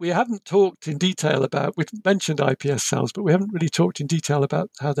 So we haven't talked in detail about, we've mentioned iPS cells, but we haven't really talked in detail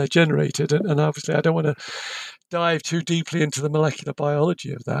about how they're generated. And obviously I don't want to dive too deeply into the molecular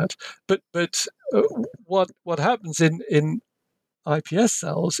biology of that. But what happens in iPS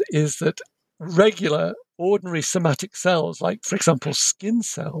cells is that regular, ordinary somatic cells, like, for example, skin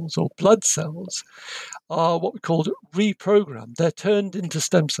cells or blood cells, are what we call reprogrammed. They're turned into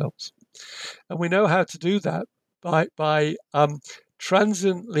stem cells. And we know how to do that by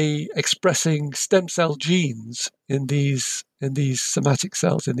transiently expressing stem cell genes in these somatic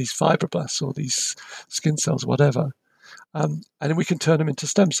cells, in these fibroblasts or these skin cells, whatever. And then we can turn them into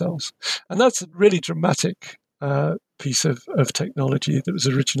stem cells. And that's a really dramatic piece of technology that was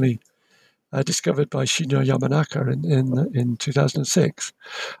originally discovered by Shinya Yamanaka in 2006.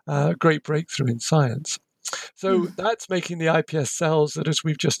 Great breakthrough in science. So that's making the iPS cells that, as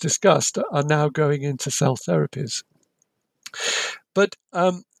we've just discussed, are now going into cell therapies. But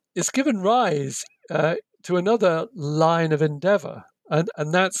it's given rise to another line of endeavor,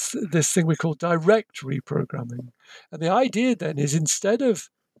 and that's this thing we call direct reprogramming. And the idea then is, instead of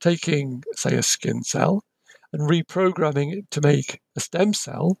taking, say, a skin cell and reprogramming it to make a stem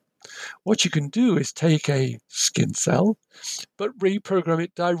cell, what you can do is take a skin cell, but reprogram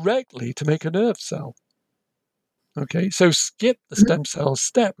it directly to make a nerve cell. Okay, so skip the stem cell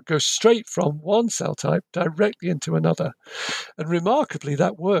step, go straight from one cell type directly into another. And remarkably,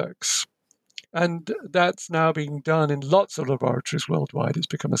 that works. And that's now being done in lots of laboratories worldwide. It's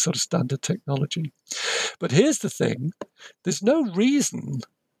become a sort of standard technology. But here's the thing. There's no reason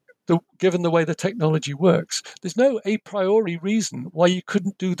given the way the technology works, there's no a priori reason why you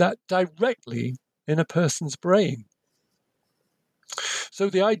couldn't do that directly in a person's brain. So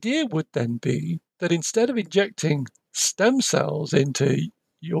the idea would then be that instead of injecting stem cells into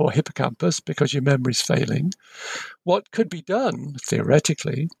your hippocampus because your memory's failing, what could be done,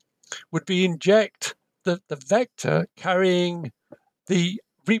 theoretically, would be inject the vector carrying the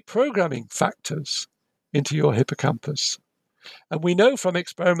reprogramming factors into your hippocampus. And we know from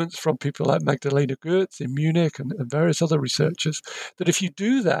experiments from people like Magdalena Goetz in Munich and various other researchers that if you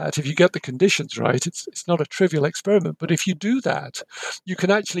do that, if you get the conditions right, it's not a trivial experiment, but if you do that, you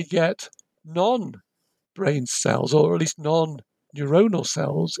can actually get non-brain cells, or at least non-neuronal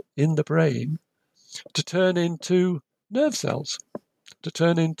cells in the brain, to turn into nerve cells, to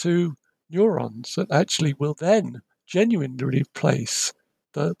turn into neurons that actually will then genuinely replace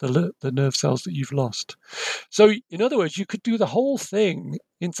the nerve cells that you've lost. So, in other words, you could do the whole thing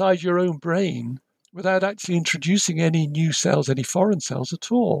inside your own brain without actually introducing any new cells, any foreign cells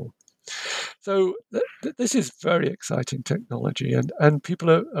at all. So this is very exciting technology, and people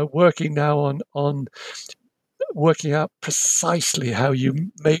are working now on working out precisely how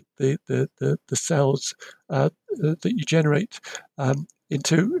you make the cells that you generate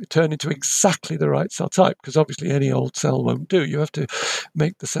turn into exactly the right cell type, because obviously any old cell won't do. You have to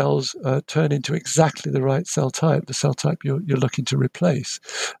make the cells turn into exactly the right cell type, the cell type you're looking to replace.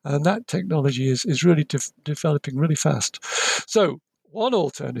 And that technology is really developing really fast. So one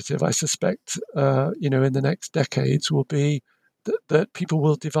alternative, I suspect, in the next decades will be that people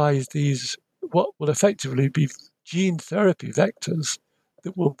will devise these, what will effectively be gene therapy vectors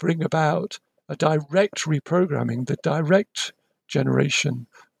that will bring about a direct reprogramming, the direct generation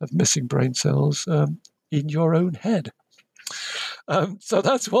of missing brain cells in your own head. So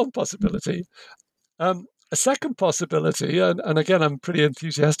that's one possibility. A second possibility, and again, I'm pretty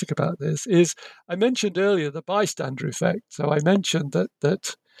enthusiastic about this, is I mentioned earlier the bystander effect. So I mentioned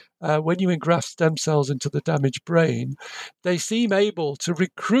that when you engraft stem cells into the damaged brain, they seem able to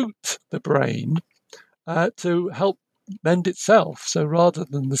recruit the brain to help mend itself. So rather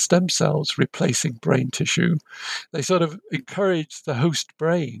than the stem cells replacing brain tissue, they sort of encourage the host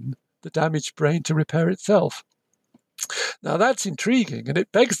brain, the damaged brain, to repair itself. Now that's intriguing, and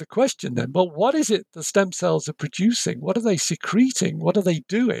it begs the question then, well, what is it the stem cells are producing? What are they secreting? What are they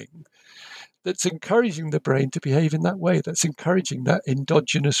doing that's encouraging the brain to behave in that way, that's encouraging that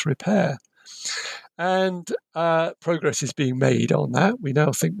endogenous repair? And progress is being made on that. We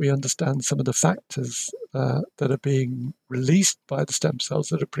now think we understand some of the factors that are being released by the stem cells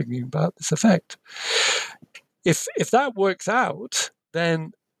that are bringing about this effect. If that works out,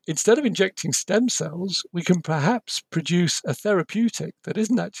 then instead of injecting stem cells, we can perhaps produce a therapeutic that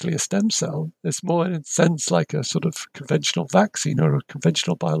isn't actually a stem cell. It's more in a sense like a sort of conventional vaccine or a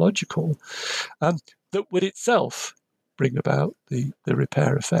conventional biological that would itself bring about the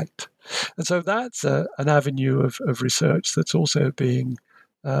repair effect. And so that's an avenue of research that's also being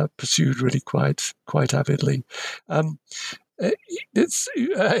pursued really quite avidly. It's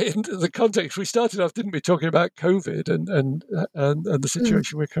in the context we started off, didn't we, talking about COVID and the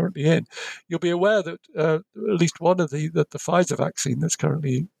situation we're currently in. You'll be aware that at least one of the Pfizer vaccine that's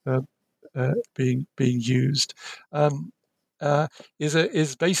currently being used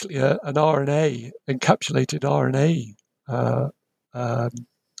is basically an RNA, encapsulated RNA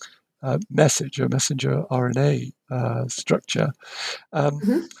message or messenger RNA structure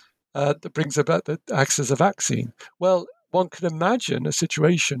that brings about, that acts as a vaccine. Well, one could imagine a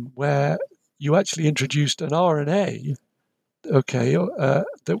situation where you actually introduced an RNA,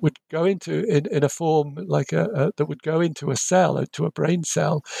 that would go into in a form like that would go into a cell, into a brain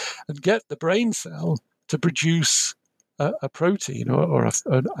cell, and get the brain cell to produce a protein or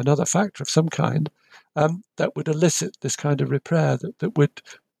another factor of some kind that would elicit this kind of repair that would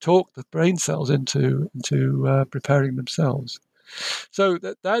talk the brain cells into repairing themselves. So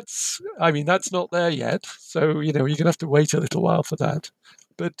that's not there yet. So you're going to have to wait a little while for that.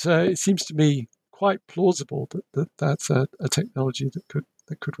 But it seems to me quite plausible that's a technology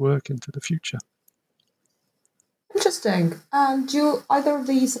that could work into the future. Interesting. And do either of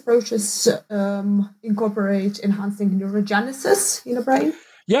these approaches incorporate enhancing neurogenesis in the brain?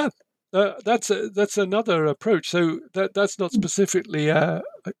 Yeah. That's another approach. So that's not specifically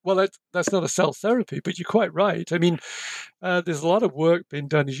that's not a cell therapy, but you're quite right. I mean, there's a lot of work being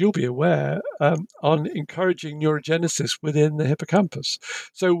done, as you'll be aware, on encouraging neurogenesis within the hippocampus.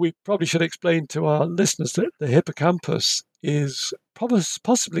 So we probably should explain to our listeners that the hippocampus is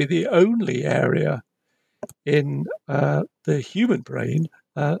possibly the only area in the human brain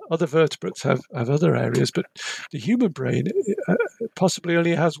Other vertebrates have other areas, but the human brain possibly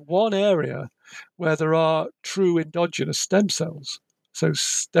only has one area where there are true endogenous stem cells. So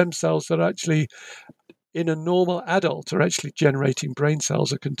stem cells that actually, in a normal adult, are actually generating brain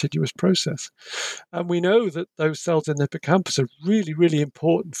cells, a continuous process. And we know that those cells in the hippocampus are really, really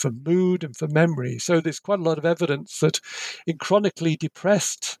important for mood and for memory. So there's quite a lot of evidence that in chronically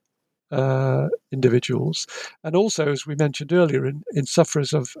depressed individuals, and also, as we mentioned earlier, in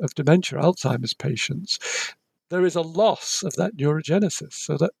sufferers of dementia, Alzheimer's patients, there is a loss of that neurogenesis,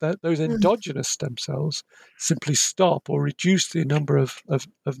 so that those endogenous stem cells simply stop or reduce the number of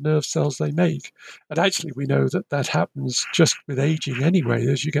nerve cells they make. And actually, we know that happens just with aging anyway.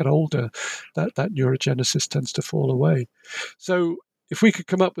 As you get older, that neurogenesis tends to fall away. So if we could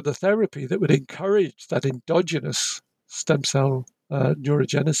come up with a therapy that would encourage that endogenous stem cell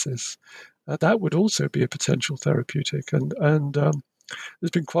neurogenesis, that would also be a potential therapeutic. And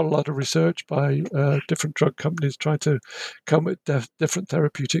there's been quite a lot of research by different drug companies trying to come with different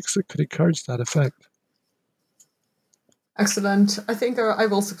therapeutics that could encourage that effect. Excellent. I think I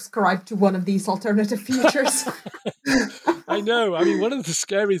will subscribe to one of these alternative futures. I know. I mean, one of the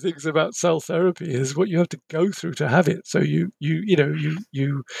scary things about cell therapy is what you have to go through to have it. So you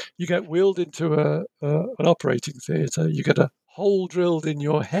get wheeled into an operating theatre. You get a hole drilled in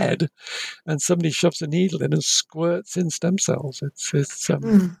your head, and somebody shoves a needle in and squirts in stem cells. It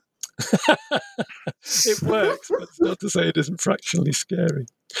works, but it's not to say it isn't fractionally scary.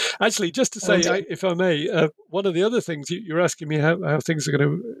 Actually, just to say, if I may, one of the other things you're asking me how things are going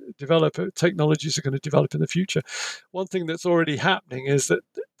to develop, technologies are going to develop in the future. One thing that's already happening is that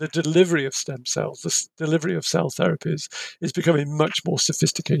the delivery of stem cells, the delivery of cell therapies, is becoming much more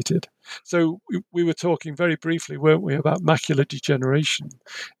sophisticated. So we were talking very briefly, weren't we, about macular degeneration?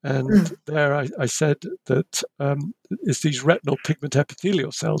 And there I said that it's these retinal pigment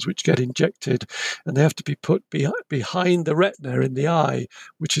epithelial cells which get injected, and they have to be put behind the retina in the eye,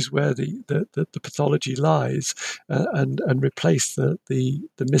 which is where the pathology lies, and replace the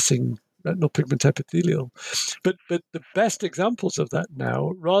missing retinal pigment epithelial. But the best examples of that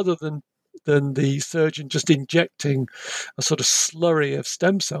now, rather than the surgeon just injecting a sort of slurry of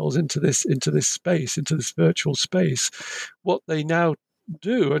stem cells into this space, into this virtual space, what they now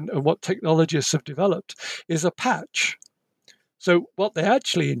do and what technologists have developed is a patch. So what they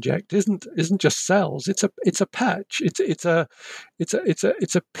actually inject isn't just cells. It's a patch. It's a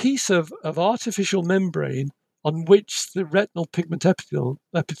piece of artificial membrane on which the retinal pigment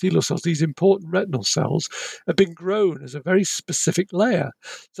epithelial cells, these important retinal cells, have been grown as a very specific layer.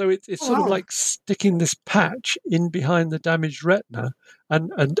 So it's sort of like sticking this patch in behind the damaged retina,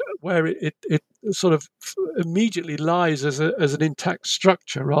 and where it sort of immediately lies as an intact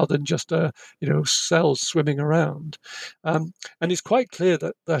structure rather than just cells swimming around. And it's quite clear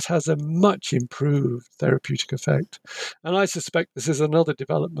that has a much improved therapeutic effect. And I suspect this is another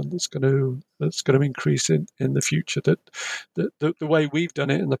development that's going to increase in the future. That the way we've done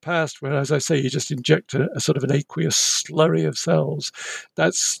it in the past, where, as I say, you just inject a sort of an aqueous slurry of cells.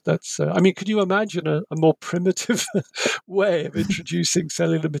 That's. I mean, could you imagine a more primitive way of introducing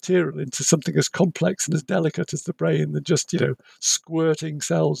cellular material into something as complex and as delicate as the brain than just squirting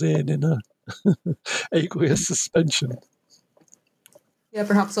cells in a aqueous suspension? Yeah,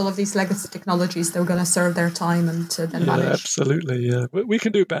 perhaps all of these legacy technologies, they're going to serve their time and then vanish. Absolutely, yeah. We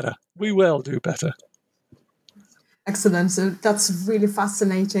can do better. We will do better. Excellent. So that's a really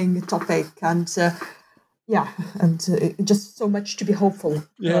fascinating topic, and just so much to be hopeful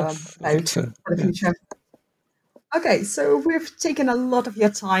about for the future. Okay, so we've taken a lot of your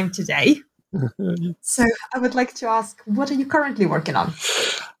time today. So I would like to ask, what are you currently working on?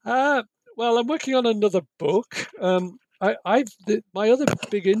 Well, I'm working on another book. My other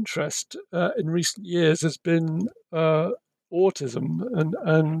big interest in recent years has been autism,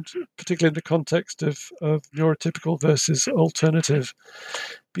 and particularly in the context of neurotypical versus alternative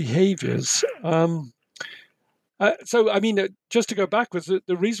behaviors. So, I mean, just to go backwards,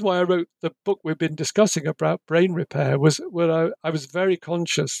 the reason why I wrote the book we've been discussing about brain repair was I was very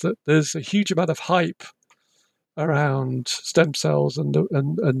conscious that there's a huge amount of hype around stem cells and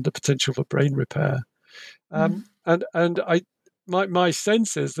the potential for brain repair. My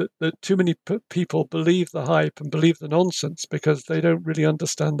sense is that too many people believe the hype and believe the nonsense because they don't really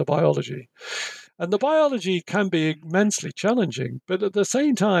understand the biology. And the biology can be immensely challenging, but at the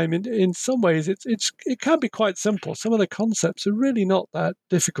same time, in some ways, it can be quite simple. Some of the concepts are really not that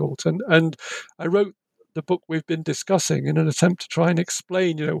difficult. And I wrote the book we've been discussing in an attempt to try and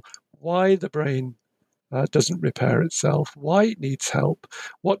explain, why the brain doesn't repair itself, why it needs help,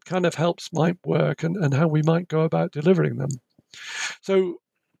 what kind of helps might work, and how we might go about delivering them. So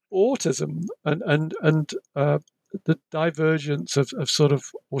autism and the divergence of sort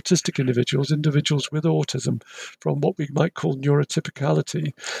of autistic individuals with autism from what we might call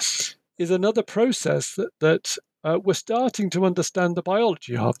neurotypicality is another process that we're starting to understand the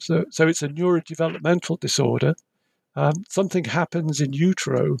biology of. So it's a neurodevelopmental disorder. Something happens in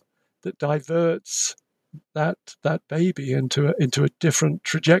utero that diverts that baby into a different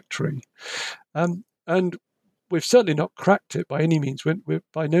trajectory, and we've certainly not cracked it by any means. We're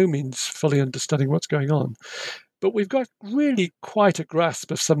by no means fully understanding what's going on, but we've got really quite a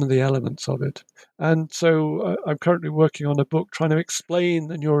grasp of some of the elements of it. And so I'm currently working on a book trying to explain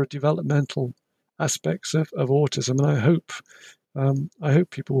the neurodevelopmental aspects of autism, and I hope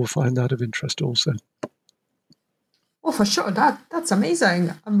people will find that of interest also. Oh, for sure. That's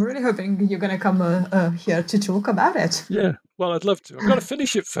amazing. I'm really hoping you're going to come here to talk about it. Yeah, well, I'd love to. I've got to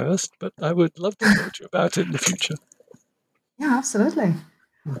finish it first, but I would love to talk to you about it in the future. Yeah, absolutely.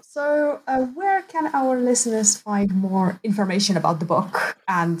 So where can our listeners find more information about the book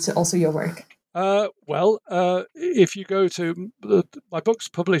and also your work? If you go to my book's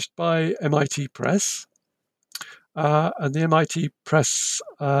published by MIT Press, and the MIT Press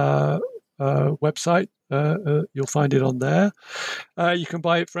website, you'll find it on there. You can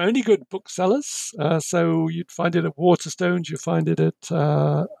buy it from any good booksellers. So you'd find it at Waterstones, you find it at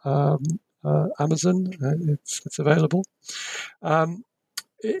Amazon. It's available.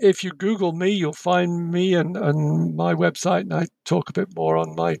 If you Google me, you'll find me and my website, and I talk a bit more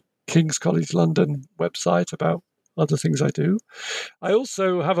on my King's College London website about other things I do. I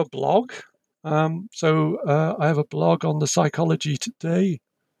also have a blog. I have a blog on the Psychology Today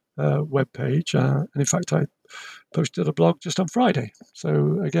webpage, and in fact, I posted a blog just on Friday.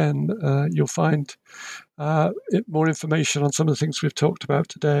 So again, you'll find more information on some of the things we've talked about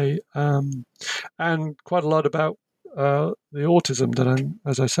today, and quite a lot about the autism that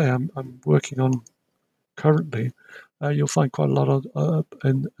I'm working on currently. You'll find quite a lot of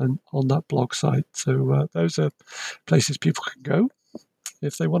on that blog site. So those are places people can go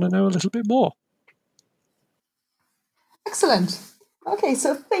if they want to know a little bit more. Excellent. Okay,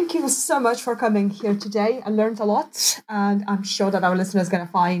 so thank you so much for coming here today. I learned a lot, and I'm sure that our listeners are going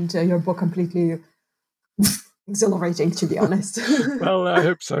to find your book completely exhilarating, to be honest. Well, I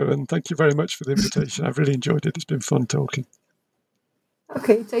hope so, and thank you very much for the invitation. I've really enjoyed it. It's been fun talking.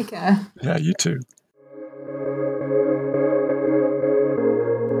 Okay, take care. Yeah, you too.